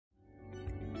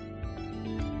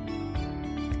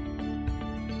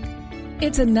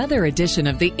It's another edition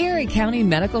of the Erie County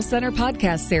Medical Center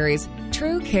podcast series,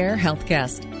 True Care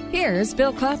Healthcast. Here's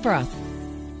Bill Klaproth.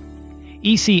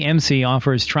 ECMC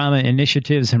offers trauma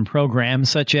initiatives and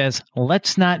programs such as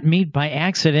Let's Not Meet by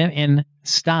Accident and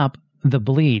Stop the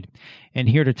Bleed. And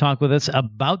here to talk with us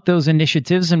about those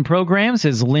initiatives and programs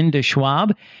is Linda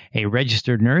Schwab, a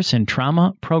registered nurse and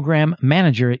trauma program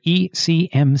manager at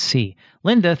ECMC.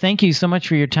 Linda, thank you so much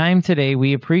for your time today.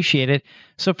 We appreciate it.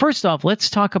 So first off, let's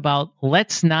talk about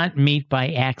Let's Not Meet by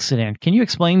Accident. Can you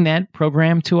explain that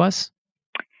program to us?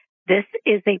 This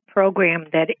is a program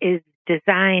that is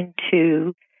designed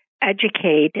to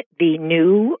educate the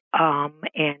new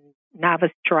and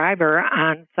novice driver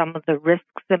on some of the risks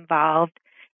involved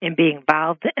in being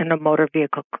involved in a motor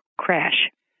vehicle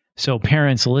crash. So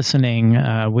parents listening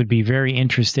would be very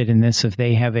interested in this if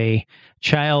they have a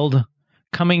child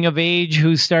coming of age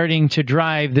who's starting to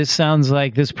drive. This sounds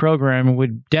like this program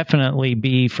would definitely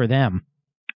be for them.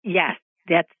 Yes,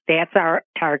 that's our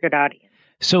target audience.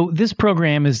 So this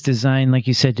program is designed, like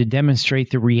you said, to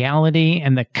demonstrate the reality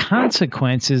and the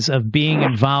consequences of being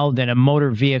involved in a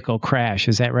motor vehicle crash.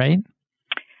 Is that right?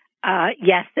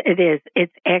 Yes, it is.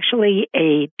 It's actually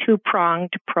a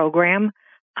two-pronged program.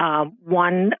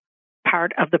 One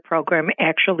part of the program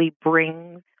actually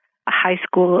brings high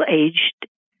school-aged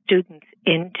students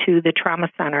into the trauma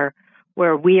center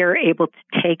where we are able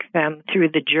to take them through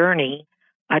the journey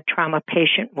a trauma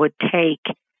patient would take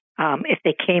if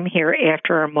they came here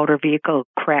after a motor vehicle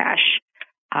crash.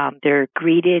 They're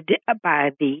greeted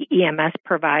by the EMS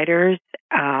providers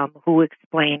who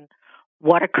explain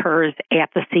what occurs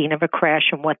at the scene of a crash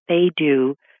and what they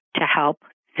do to help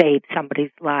save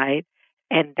somebody's life.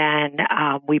 And then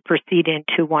we proceed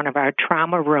into one of our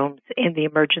trauma rooms in the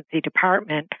emergency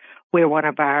department where one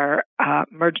of our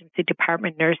emergency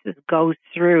department nurses goes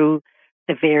through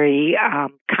the very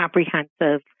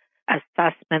comprehensive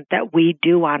assessment that we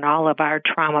do on all of our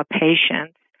trauma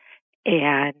patients.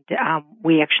 And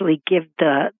we actually give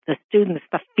the students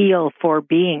the feel for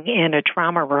being in a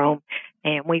trauma room,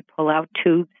 and we pull out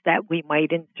tubes that we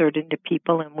might insert into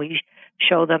people, and we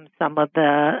show them some of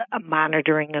the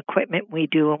monitoring equipment we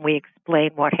do, and we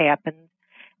explain what happens.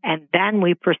 And then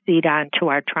we proceed on to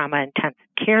our trauma intensive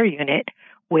care unit,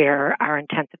 where our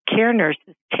intensive care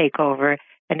nurses take over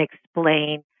and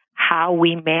explain how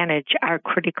we manage our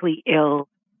critically ill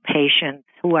patients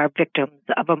who are victims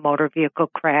of a motor vehicle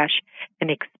crash, and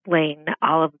explain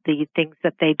all of the things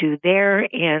that they do there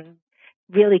and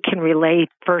really can relate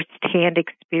firsthand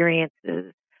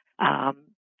experiences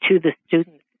to the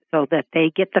students so that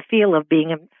they get the feel of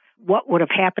being what would have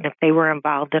happened if they were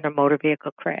involved in a motor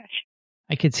vehicle crash.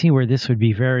 I could see where this would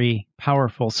be very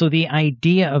powerful. So the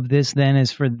idea of this then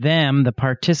is for them, the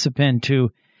participant,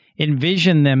 to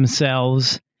envision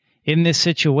themselves in this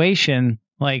situation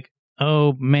like,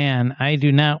 oh man, I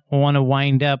do not want to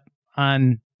wind up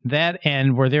on that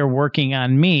end where they're working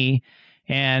on me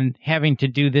and having to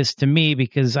do this to me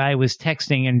because I was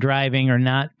texting and driving or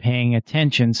not paying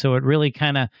attention. So it really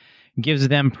kind of gives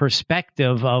them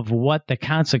perspective of what the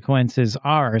consequences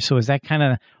are. So is that kind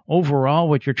of overall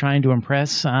what you're trying to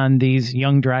impress on these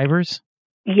young drivers?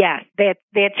 Yes,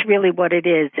 that's really what it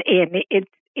is. And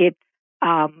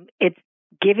it's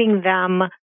giving them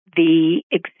the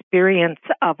experience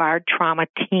of our trauma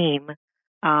team,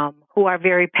 who are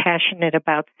very passionate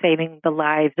about saving the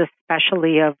lives,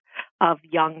 especially of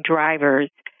young drivers,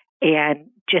 and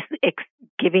just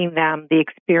giving them the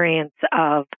experience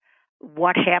of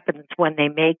what happens when they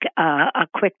make a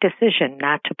quick decision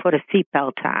not to put a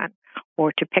seatbelt on,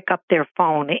 or to pick up their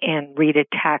phone and read a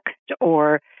text,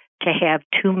 or to have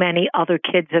too many other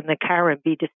kids in the car and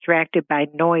be distracted by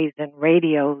noise and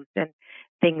radios and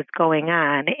things going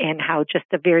on, and how just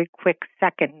a very quick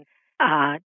second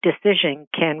decision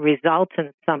can result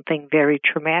in something very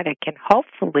traumatic. And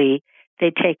hopefully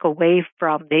they take away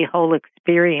from the whole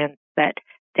experience that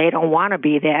they don't want to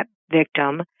be that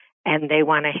victim and they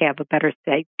want to have a better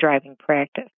safe driving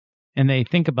practice. And they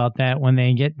think about that when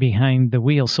they get behind the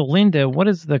wheel. So Linda, what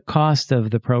is the cost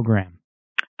of the program?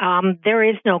 There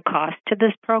is no cost to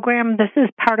this program. This is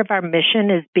part of our mission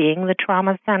as being the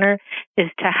trauma center, is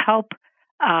to help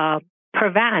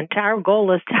prevent. Our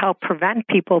goal is to help prevent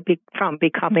people from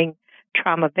becoming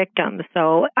trauma victims.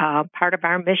 So part of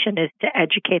our mission is to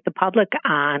educate the public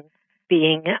on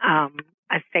being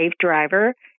a safe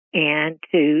driver and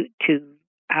to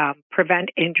prevent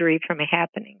injury from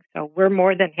happening. So we're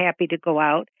more than happy to go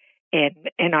out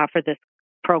and offer this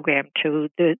program to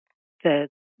the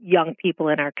young people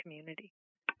in our community.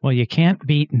 Well, you can't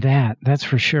beat that, that's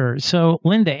for sure. So,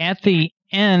 Linda, at the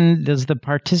end, does the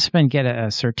participant get a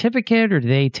certificate, or do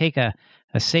they take a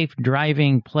a safe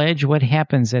driving pledge? What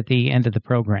happens at the end of the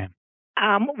program?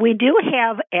 We do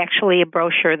have actually a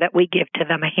brochure that we give to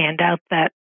them, a handout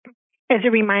that is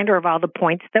a reminder of all the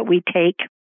points that we take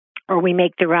or we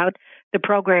make throughout the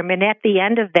program. And at the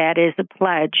end of that is a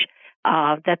pledge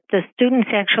that the students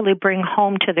actually bring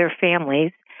home to their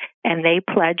families, and they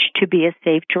pledge to be a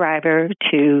safe driver,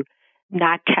 to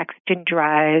not text and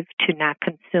drive, to not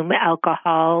consume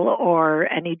alcohol or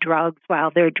any drugs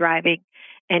while they're driving,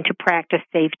 and to practice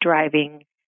safe driving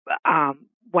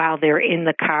while they're in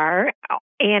the car,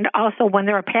 and also when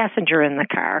they're a passenger in the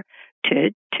car,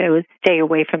 to stay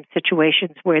away from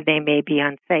situations where they may be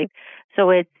unsafe. So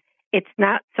it's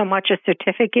not so much a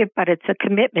certificate, but it's a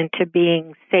commitment to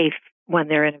being safe when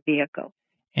they're in a vehicle.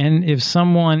 And if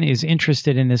someone is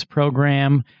interested in this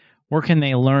program, where can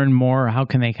they learn more? How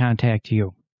can they contact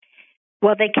you?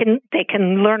 Well, they can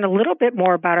learn a little bit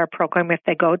more about our program if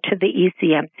they go to the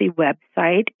ECMC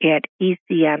website at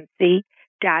ecmc.edu.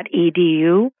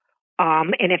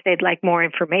 And if they'd like more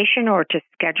information or to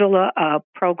schedule a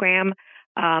program,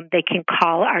 they can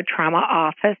call our trauma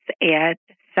office at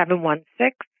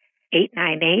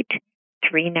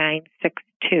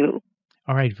 716-898-3962.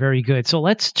 All right, very good. So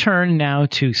let's turn now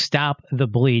to Stop the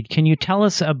Bleed. Can you tell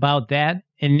us about that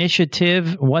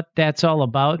initiative, what that's all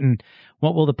about, and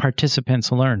what will the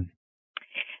participants learn?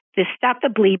 The Stop the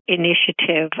Bleed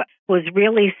initiative was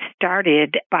really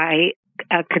started by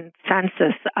a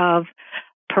consensus of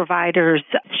providers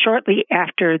shortly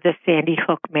after the Sandy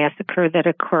Hook massacre that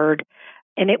occurred.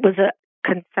 And it was a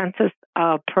consensus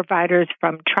of providers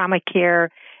from trauma care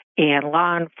and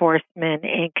law enforcement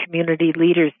and community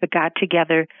leaders that got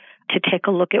together to take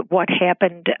a look at what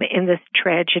happened in this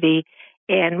tragedy.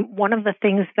 And one of the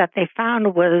things that they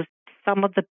found was some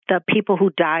of the people who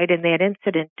died in that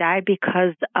incident died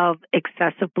because of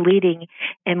excessive bleeding,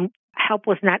 and help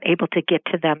was not able to get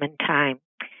to them in time.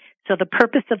 So the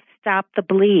purpose of Stop the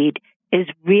Bleed is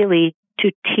really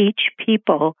to teach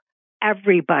people,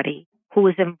 everybody who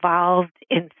is involved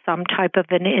in some type of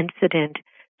an incident,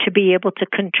 to be able to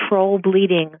control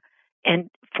bleeding and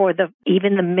for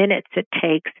even the minutes it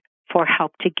takes for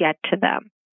help to get to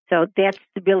them. So that's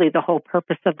really the whole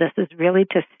purpose of this, is really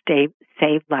to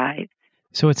save lives.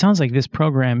 So it sounds like this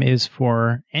program is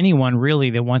for anyone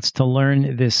really that wants to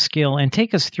learn this skill. And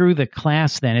take us through the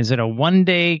class then. Is it a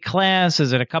one-day class?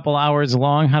 Is it a couple hours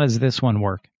long? How does this one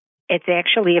work? It's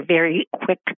actually a very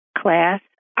quick class.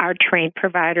 Our trained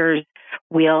providers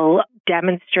will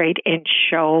demonstrate and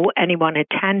show anyone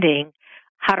attending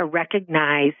how to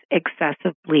recognize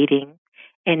excessive bleeding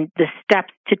and the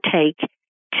steps to take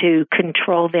to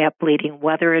control that bleeding,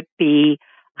 whether it be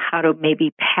how to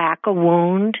maybe pack a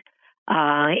wound,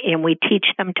 and we teach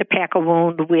them to pack a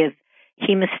wound with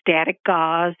hemostatic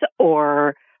gauze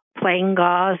or plain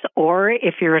gauze, or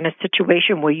if you're in a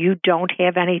situation where you don't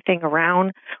have anything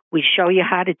around, we show you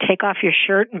how to take off your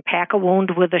shirt and pack a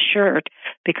wound with a shirt,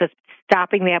 because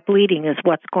stopping that bleeding is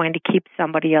what's going to keep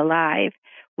somebody alive.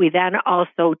 We then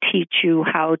also teach you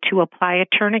how to apply a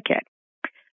tourniquet.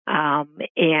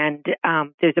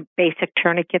 There's a basic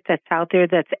tourniquet that's out there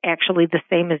that's actually the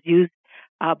same as used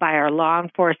by our law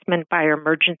enforcement, by our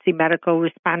emergency medical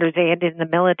responders, and in the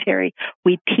military.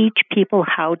 We teach people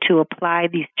how to apply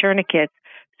these tourniquets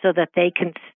so that they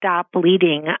can stop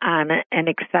bleeding on an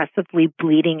excessively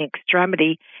bleeding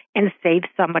extremity and save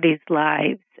somebody's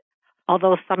lives.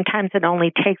 Although sometimes it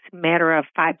only takes a matter of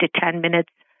 5 to 10 minutes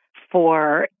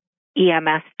for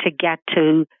EMS to get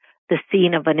to the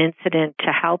scene of an incident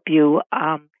to help you.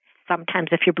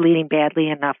 Sometimes if you're bleeding badly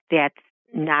enough, that's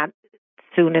not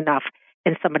soon enough,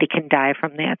 and somebody can die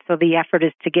from that. So the effort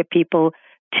is to get people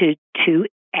to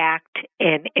act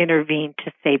and intervene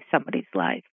to save somebody's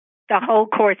life. The whole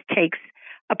course takes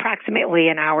approximately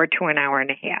an hour to an hour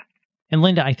and a half. And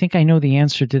Linda, I think I know the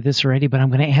answer to this already, but I'm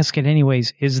going to ask it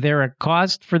anyways. Is there a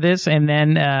cost for this? And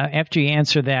then after you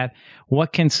answer that,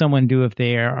 what can someone do if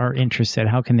they are interested?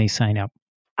 How can they sign up?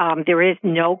 There is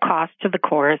no cost to the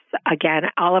course. Again,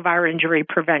 all of our injury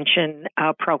prevention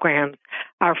programs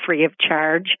are free of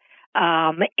charge.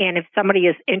 And if somebody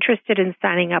is interested in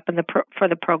signing up for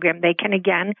the program, they can,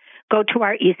 again, go to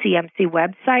our ECMC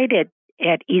website at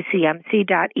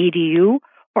ecmc.edu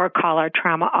or call our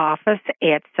trauma office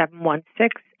at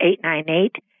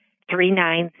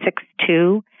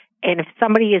 716-898-3962. And if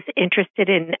somebody is interested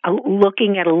in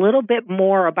looking at a little bit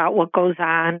more about what goes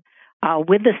on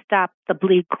with the Stop the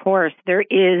Bleed course, there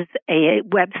is a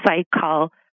website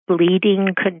called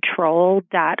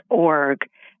bleedingcontrol.org,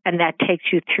 and that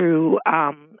takes you through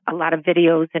a lot of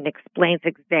videos and explains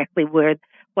exactly what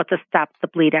the Stop the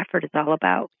Bleed effort is all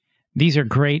about. These are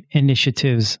great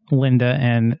initiatives, Linda,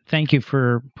 and thank you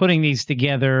for putting these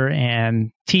together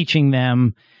and teaching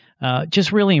them.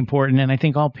 Just really important, and I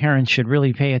think all parents should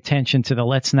really pay attention to the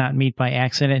let's not meet by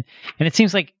accident. And it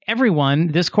seems like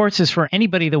this course is for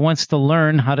anybody that wants to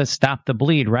learn how to stop the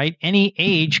bleed, right? Any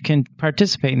age can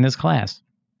participate in this class.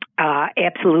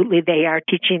 Absolutely. They are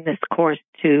teaching this course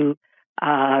to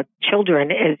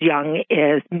children as young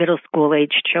as middle school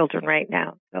age children right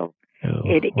now. So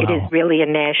it is really a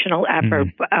national effort,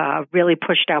 really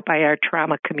pushed out by our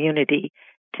trauma community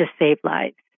to save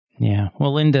lives. Yeah.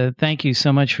 Well, Linda, thank you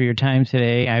so much for your time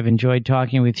today. I've enjoyed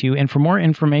talking with you. And for more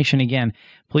information, again,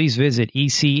 please visit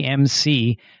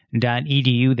ecmc.edu.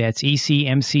 That's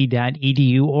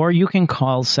ecmc.edu. Or you can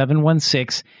call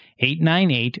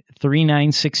 716-898-3962,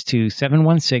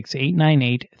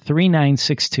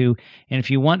 716-898-3962. And if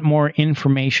you want more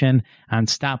information on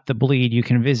Stop the Bleed, you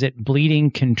can visit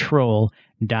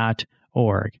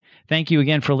bleedingcontrol.org. Thank you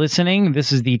again for listening.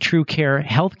 This is the True Care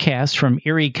Healthcast from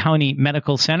Erie County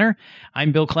Medical Center.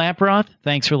 I'm Bill Klaproth.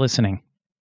 Thanks for listening.